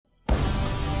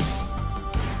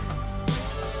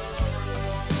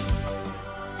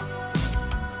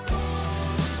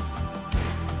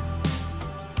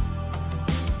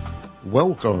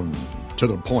Welcome to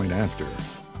The Point After,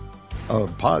 a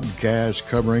podcast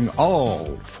covering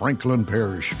all Franklin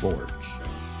Parish sports.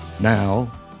 Now,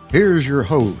 here's your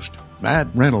host, Matt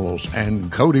Reynolds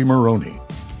and Cody Maroney.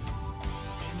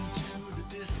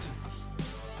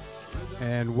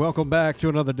 And welcome back to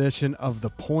another edition of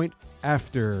The Point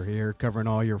After, here covering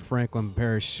all your Franklin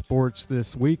Parish sports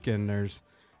this week, and there's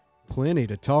plenty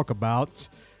to talk about.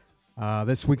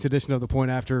 This week's edition of The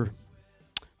Point After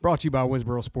brought to you by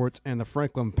Winsboro Sports and the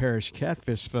Franklin Parish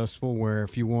Catfish Festival, where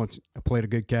if you want a plate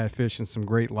of good catfish and some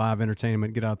great live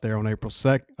entertainment, get out there on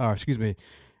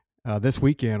this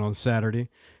weekend on Saturday.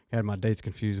 Had my dates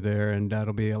confused there, and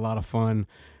that'll be a lot of fun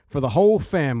for the whole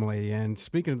family. And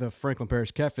speaking of the Franklin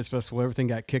Parish Catfish Festival, everything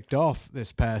got kicked off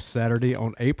this past Saturday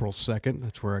on April 2nd.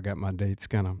 That's where I got my dates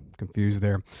kind of confused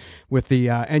there, with the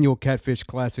annual Catfish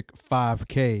Classic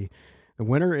 5K. The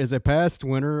winner is a past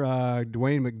winner,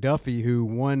 Dwayne McDuffie, who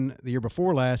won the year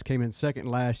before last, came in second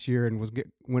last year, and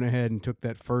went ahead and took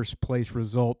that first place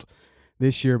result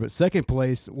this year. But second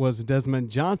place was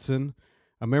Desmond Johnson,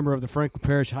 a member of the Franklin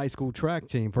Parish High School track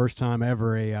team. First time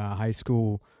ever a high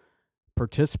school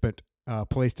participant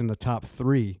placed in the top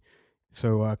three.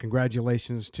 So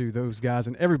congratulations to those guys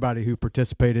and everybody who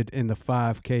participated in the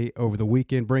 5K over the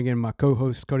weekend. Bring in my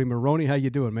co-host, Cody Maroney. How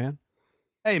you doing, man?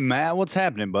 Hey, Matt, what's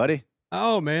happening, buddy?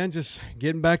 Oh, man, just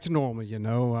getting back to normal, you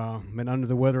know. Been under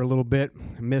the weather a little bit.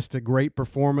 Missed a great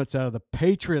performance out of the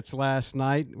Patriots last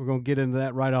night. We're going to get into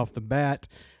that right off the bat.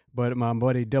 But my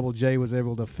buddy Double J was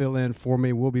able to fill in for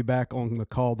me. We'll be back on the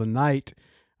call tonight,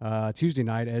 Tuesday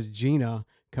night, as Gina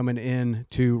coming in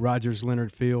to Rogers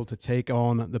Leonard Field to take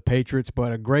on the Patriots.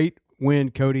 But a great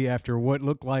win, Cody, after what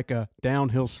looked like a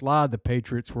downhill slide the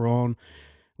Patriots were on,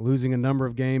 losing a number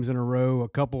of games in a row, a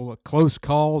couple of close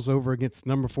calls over against the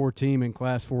number 4 team in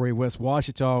Class 4A West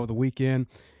Ouachita over the weekend.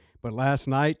 But last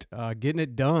night, getting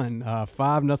it done,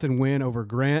 5-0 win over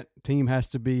Grant. Team has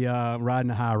to be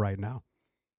riding a high right now.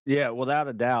 Yeah, without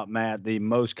a doubt, Matt, the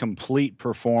most complete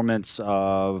performance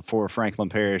for Franklin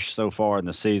Parish so far in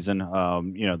the season.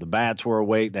 The bats were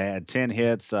awake. They had 10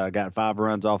 hits, got 5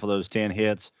 runs off of those 10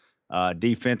 hits.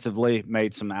 Defensively,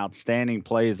 made some outstanding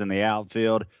plays in the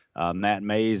outfield. Matt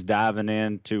Mays diving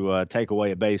in to take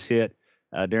away a base hit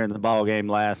during the ball game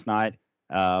last night.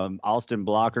 Austin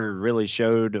Blocker really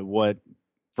showed what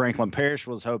Franklin Parish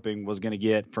was hoping was going to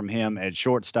get from him at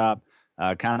shortstop,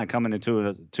 kind of coming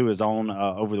into his own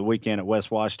over the weekend at West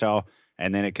Ouachita,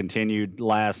 and then it continued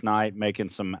last night, making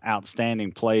some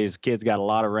outstanding plays. Kid's got a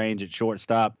lot of range at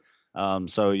shortstop.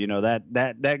 So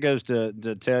that goes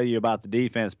to tell you about the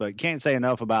defense, but can't say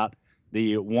enough about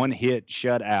the one-hit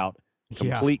shutout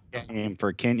complete game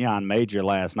for Kenyon Major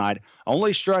last night.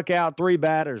 Only struck out 3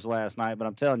 batters last night, but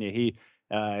I'm telling you,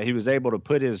 he was able to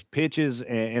put his pitches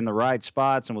in the right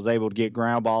spots and was able to get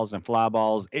ground balls and fly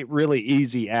balls. It really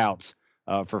easy outs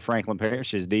for Franklin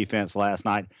Parish's defense last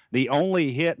night. The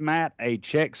only hit, Matt, a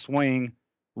check swing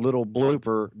little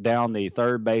blooper down the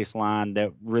third base line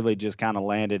that really just kind of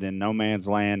landed in no man's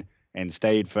land and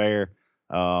stayed fair.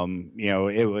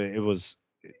 It was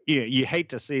you hate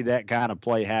to see that kind of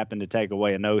play happen to take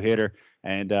away a no-hitter,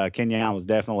 and Kenyon was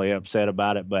definitely upset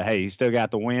about it. But, hey, he still got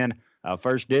the win,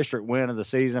 first district win of the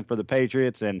season for the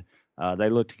Patriots, and they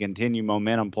look to continue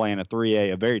momentum playing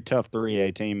a very tough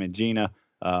 3A team in Gina,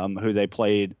 who they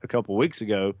played a couple weeks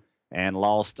ago and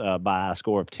lost by a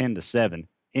score of 10-7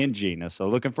 in Gina. So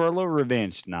looking for a little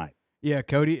revenge tonight. Yeah,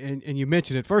 Cody, and you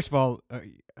mentioned it. First of all,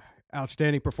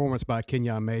 outstanding performance by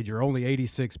Kenyon Major, only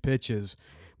 86 pitches.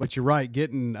 But you're right,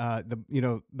 getting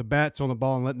the bats on the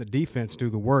ball and letting the defense do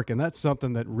the work, and that's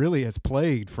something that really has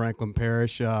plagued Franklin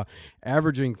Parish,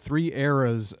 averaging 3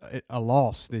 errors a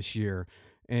loss this year.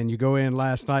 And you go in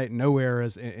last night, no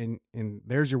errors, and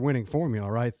there's your winning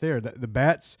formula right there. The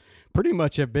bats pretty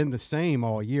much have been the same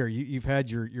all year. You've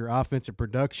had your offensive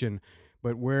production,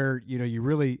 but where you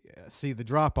really see the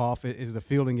drop off is the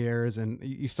fielding errors, and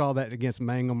you saw that against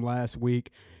Mangum last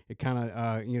week. It kind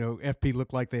of FP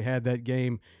looked like they had that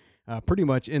game pretty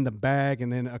much in the bag,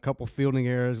 and then a couple fielding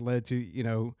errors led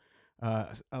to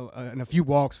and a few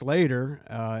walks later,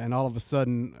 and all of a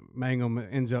sudden Mangum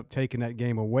ends up taking that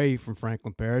game away from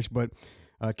Franklin Parish. But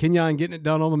Kenyon getting it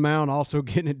done on the mound, also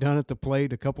getting it done at the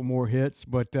plate, a couple more hits.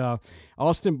 But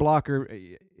Austin Blocker,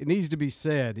 it needs to be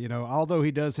said, although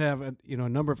he does have a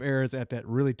number of errors at that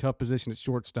really tough position at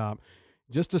shortstop,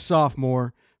 just a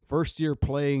sophomore, first year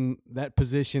playing that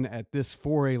position at this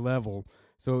 4A level.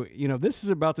 So, this is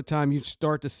about the time you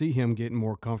start to see him getting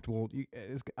more comfortable.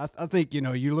 I think,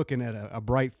 you're looking at a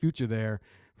bright future there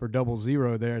for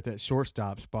 00 there at that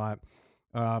shortstop spot.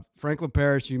 Franklin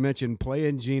Parish, you mentioned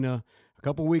playing Gina a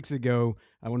couple weeks ago,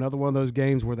 another one of those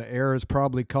games where the errors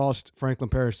probably cost Franklin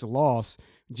Parish the loss.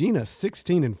 Gina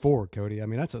 16-4, Cody. I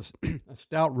mean, that's a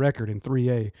stout record in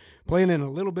 3A. Playing in a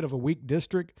little bit of a weak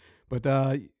district, but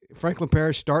Franklin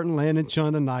Parish starting Landon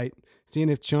Chun tonight, seeing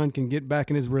if Chun can get back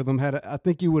in his rhythm. I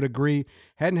think you would agree,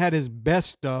 hadn't had his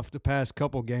best stuff the past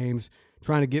couple games,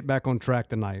 trying to get back on track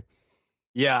tonight.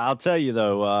 Yeah, I'll tell you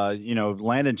though,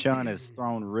 Landon Chun has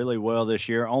thrown really well this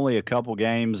year. Only a couple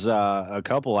games, a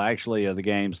couple actually of the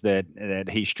games that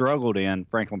he struggled in,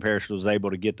 Franklin Parish was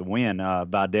able to get the win.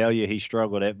 Vidalia, he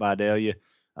struggled at Vidalia.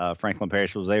 Franklin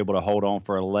Parish was able to hold on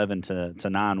for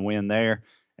 11-9 win there.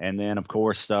 And then of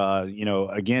course,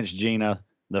 against Gina,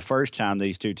 the first time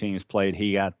these two teams played,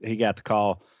 he got the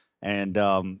call, and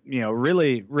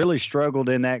really struggled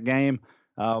in that game.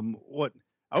 What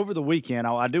Over the weekend,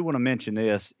 I do want to mention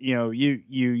this.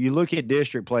 You look at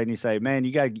district play and you say, man,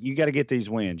 you got to get these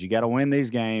wins. You got to win these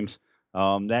games.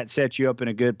 That sets you up in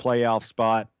a good playoff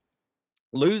spot.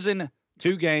 Losing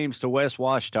two games to West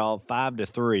Washita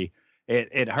 5-3,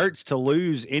 it hurts to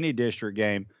lose any district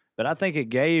game, but I think it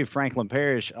gave Franklin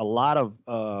Parish a lot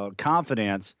of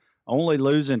confidence. Only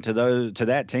losing to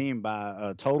that team by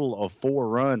a total of 4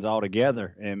 runs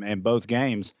altogether in both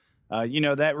games,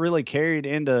 that really carried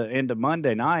into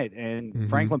Monday night. And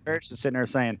Franklin Parish is sitting there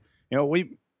saying,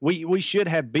 we should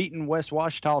have beaten West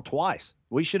Washita twice.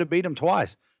 We should have beat them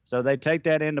twice. So they take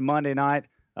that into Monday night.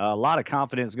 A lot of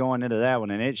confidence going into that one,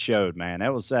 and it showed, man.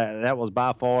 That was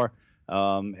by far,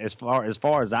 as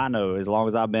far as I know, as long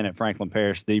as I've been at Franklin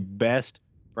Parish, the best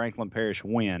Franklin Parish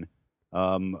win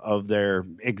of their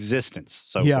existence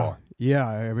so far. Yeah,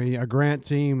 I mean, a Grant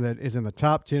team that is in the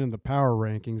top 10 in the power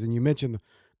rankings, and you mentioned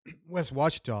West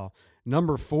Washita,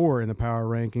 number 4 in the power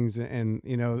rankings, and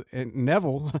and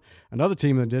Neville, another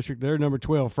team in the district, they're number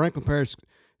 12. Franklin Parish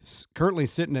currently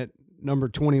sitting at number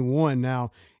 21.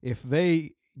 Now, if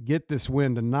they get this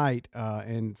win tonight,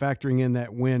 and factoring in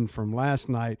that win from last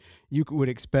night, you would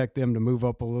expect them to move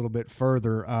up a little bit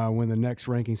further when the next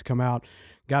rankings come out.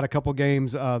 Got a couple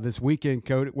games this weekend,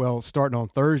 Cody. Well, starting on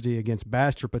Thursday against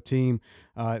Bastrop, a team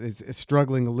is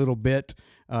struggling a little bit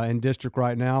in district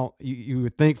right now. You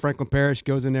would think Franklin Parish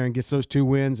goes in there and gets those 2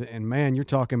 wins, and man, you're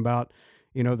talking about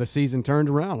the season turned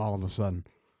around all of a sudden.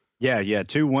 Yeah,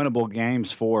 2 winnable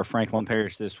games for Franklin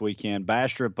Parish this weekend.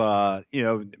 Bastrop,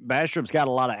 Bastrop's got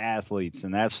a lot of athletes,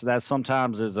 and that's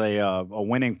sometimes is a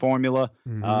winning formula.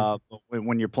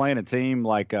 When you're playing a team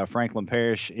like Franklin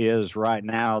Parish is right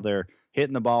now, they're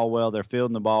hitting the ball well, they're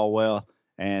fielding the ball well,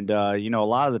 and a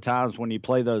lot of the times when you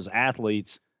play those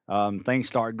athletes, things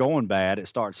start going bad. It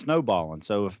starts snowballing.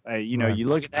 So if Right. you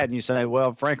look at that and you say,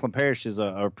 well, Franklin Parish is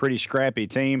a pretty scrappy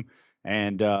team,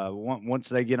 and once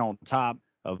they get on top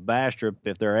of Bastrop,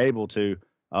 if they're able to,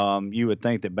 you would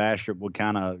think that Bastrop would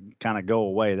kind of go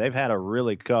away. They've had a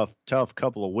really tough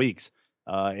couple of weeks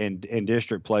in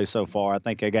district play so far. I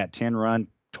think they got 10 run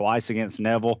twice against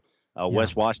Neville.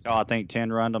 West Washita, I think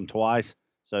 10 run them twice.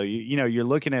 So you're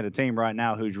looking at a team right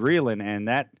now who's reeling, and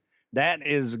that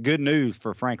is good news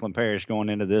for Franklin Parish going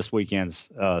into this weekend's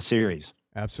series.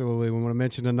 Absolutely. We want to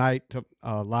mention tonight,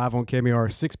 live on KMR,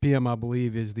 6 p.m., I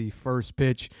believe, is the first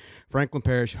pitch. Franklin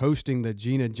Parish hosting the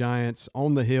Gina Giants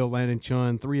on the hill. Landon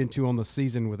Chun, 3-2 on the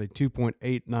season with a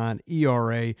 2.89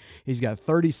 ERA. He's got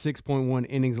 36.1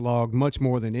 innings logged, much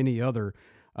more than any other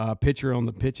pitcher on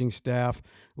the pitching staff,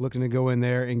 looking to go in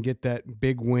there and get that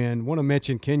big win. Want to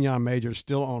mention Kenyon Major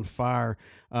still on fire,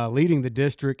 leading the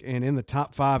district and in the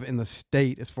top 5 in the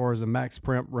state as far as the Max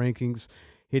Premp rankings,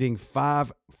 hitting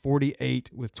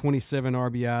 .548 with 27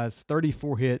 RBIs,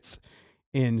 34 hits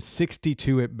in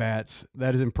 62 at-bats.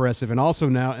 That is impressive. And also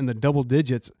now in the double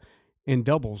digits in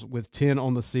doubles with 10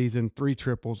 on the season, 3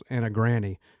 triples, and a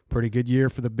granny. Pretty good year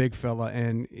for the big fella.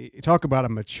 And talk about a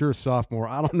mature sophomore.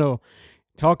 I don't know.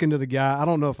 Talking to the guy, I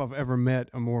don't know if I've ever met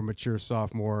a more mature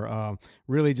sophomore.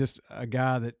 Really just a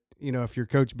guy that, if you're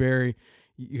Coach Barry,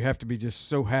 you have to be just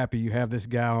so happy you have this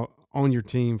guy on your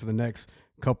team for the next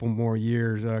couple more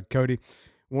years. Cody,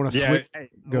 want to switch? Hey,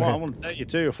 Go ahead. I want to tell you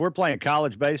too, if we're playing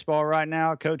college baseball right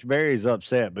now, Coach Barry's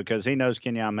upset because he knows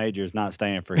Kenyon Major is not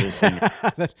staying for his senior.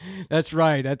 That's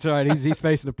right. He's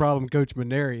facing the problem Coach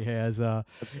Maneri has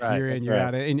year in, year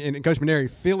out. And Coach Maneri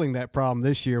feeling that problem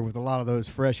this year with a lot of those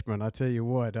freshmen. I tell you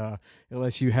what,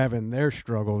 LSU having their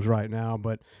struggles right now.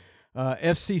 But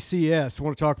FCCS, I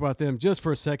want to talk about them just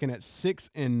for a second at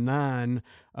 6-9,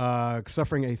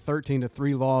 suffering a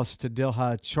 13-3 loss to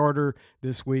Delhi Charter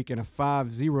this week and a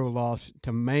 5-0 loss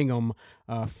to Mangum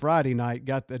Friday night.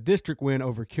 Got the district win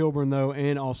over Kilburn, though,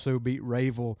 and also beat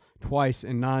Rayville twice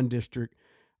in non-district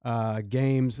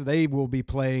games. They will be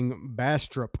playing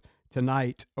Bastrop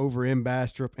tonight over in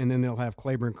Bastrop, and then they'll have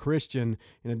Claiborne Christian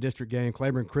in a district game.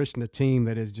 Claiborne Christian, a team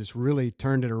that has just really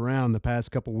turned it around the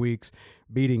past couple weeks,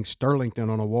 beating Sterlington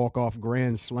on a walk-off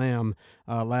grand slam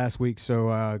last week.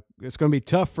 So it's going to be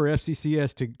tough for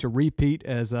FCCS to repeat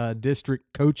as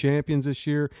district co-champions this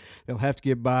year. They'll have to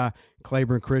get by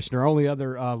Claiborne Christian. Our only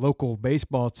other local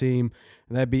baseball team,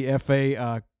 and that'd be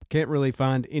FA. Can't really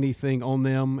find anything on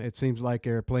them. It seems like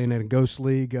they're playing in a ghost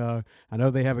league. I know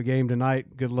they have a game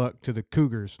tonight. Good luck to the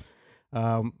Cougars.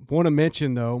 Want to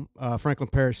mention, though, Franklin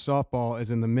Parish softball is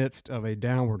in the midst of a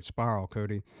downward spiral,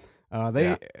 Cody.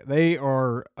 They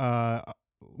are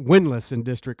winless in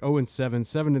district,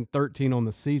 0-7, 7-13 on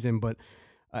the season, but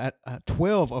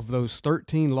 12 of those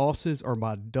 13 losses are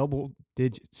by double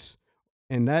digits.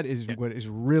 And that is what has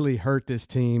really hurt this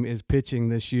team is pitching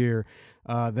this year.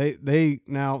 They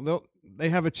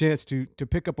have a chance to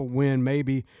pick up a win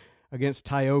maybe against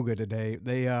Tioga today.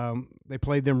 They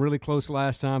played them really close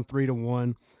last time,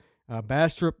 3-1.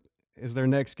 Bastrop is their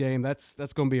next game. That's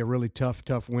going to be a really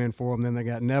tough win for them. Then they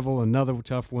got Neville, another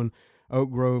tough one.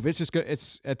 Oak Grove.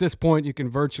 It's at this point you can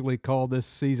virtually call this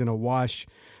season a wash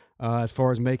as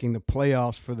far as making the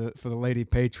playoffs for the Lady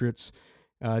Patriots.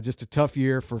 Just a tough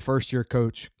year for first-year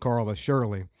coach Carla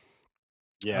Shirley.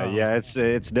 Yeah,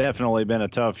 it's definitely been a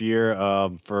tough year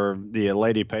for the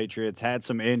Lady Patriots. Had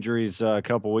some injuries a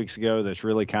couple weeks ago that's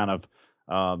really kind of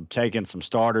taken some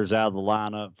starters out of the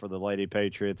lineup for the Lady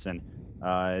Patriots, and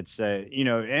it's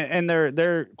and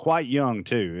they're quite young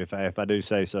too, if I do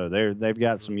say so. They've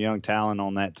got some young talent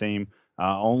on that team.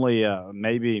 Only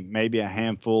maybe a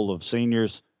handful of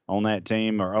seniors on that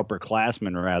team, or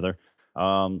upperclassmen rather.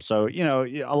 So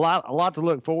a lot to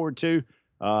look forward to.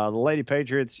 The Lady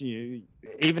Patriots,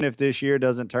 even if this year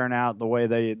doesn't turn out the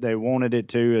way they wanted it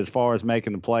to, as far as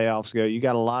making the playoffs go, you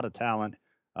got a lot of talent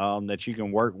that you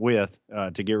can work with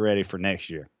to get ready for next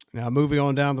year. Now, moving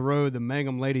on down the road, the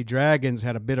Mangum Lady Dragons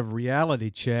had a bit of reality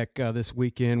check this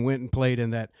weekend. Went and played in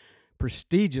that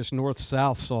prestigious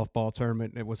North-South softball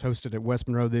tournament. It was hosted at West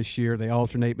Monroe this year. They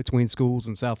alternate between schools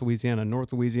in South Louisiana and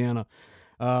North Louisiana.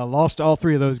 Lost all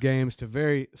three of those games to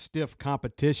very stiff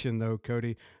competition, though,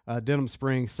 Cody. Denham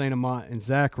Springs, St. Amant, and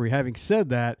Zachary. Having said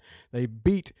that, they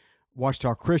beat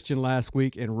Ouachita Christian last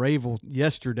week and Rayville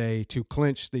yesterday to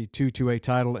clinch the 2-2A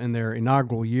title in their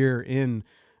inaugural year in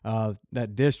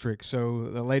that district. So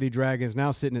the Lady Dragons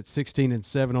now sitting at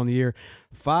 16-7 on the year.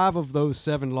 5 of those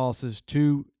 7 losses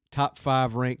to top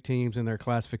 5 ranked teams in their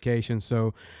classification.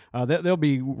 So they'll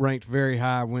be ranked very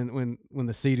high when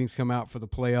the seedings come out for the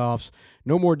playoffs.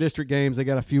 No more district games. They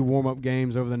got a few warm-up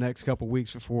games over the next couple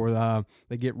weeks before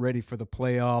they get ready for the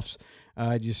playoffs.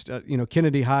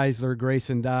 Kennedy Heisler,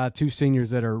 Grayson Dye, 2 seniors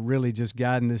that are really just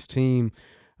guiding this team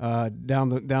down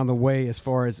the way as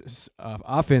far as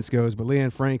offense goes. But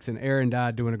Leanne Franks and Aaron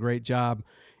Dye doing a great job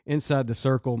inside the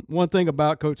circle. One thing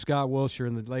about Coach Scott Wilshire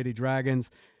and the Lady Dragons,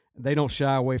 they don't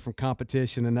shy away from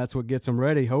competition, and that's what gets them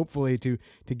ready, hopefully, to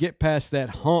get past that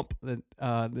hump that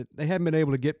they haven't been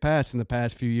able to get past in the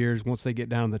past few years once they get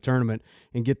down to the tournament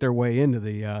and get their way into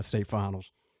the state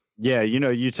finals. Yeah,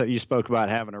 you spoke about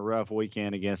having a rough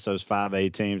weekend against those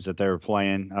 5A teams that they were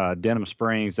playing. Denham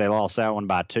Springs, they lost that one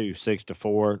by 2,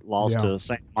 6-4. Lost to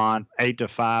St. Mont,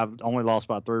 8-5. Only lost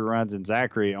by 3 runs, and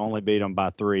Zachary only beat them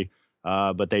by 3.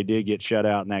 But they did get shut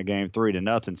out in that game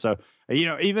 3-0. So,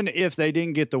 even if they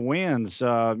didn't get the wins,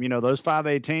 those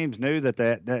 5A teams knew that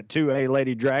 2A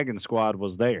Lady Dragon squad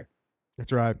was there.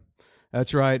 That's right.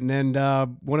 And then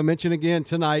want to mention again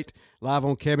tonight, live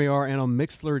on KMAR and on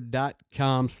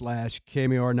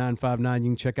Mixler.com/KMAR959. You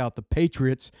can check out the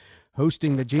Patriots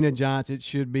hosting the Gina Giants. It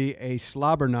should be a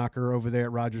slobber knocker over there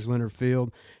at Rogers Leonard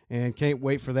Field, and can't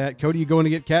wait for that. Cody, you going to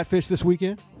get catfish this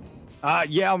weekend?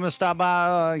 Yeah, I'm going to stop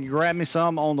by, grab me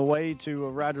some on the way to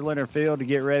Roger Leonard Field to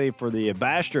get ready for the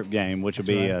Bastrop game, which will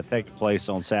be taking place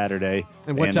on Saturday.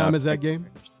 And what time is that game?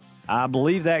 I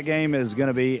believe that game is going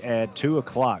to be at 2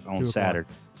 o'clock on Saturday.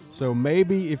 So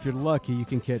maybe if you're lucky, you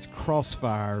can catch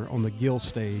Crossfire on the Gill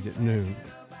stage at noon.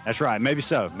 That's right. Maybe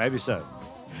so.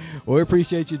 Well, we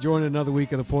appreciate you joining another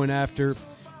week of The Point After.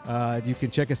 You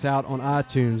can check us out on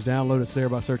iTunes. Download us there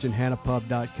by searching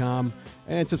hannahpub.com.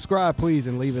 And subscribe, please,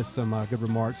 and leave us some good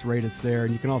remarks. Rate us there.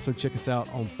 And you can also check us out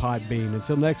on Podbean.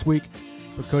 Until next week,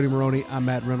 for Cody Maroney, I'm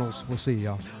Matt Reynolds. We'll see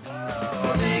y'all.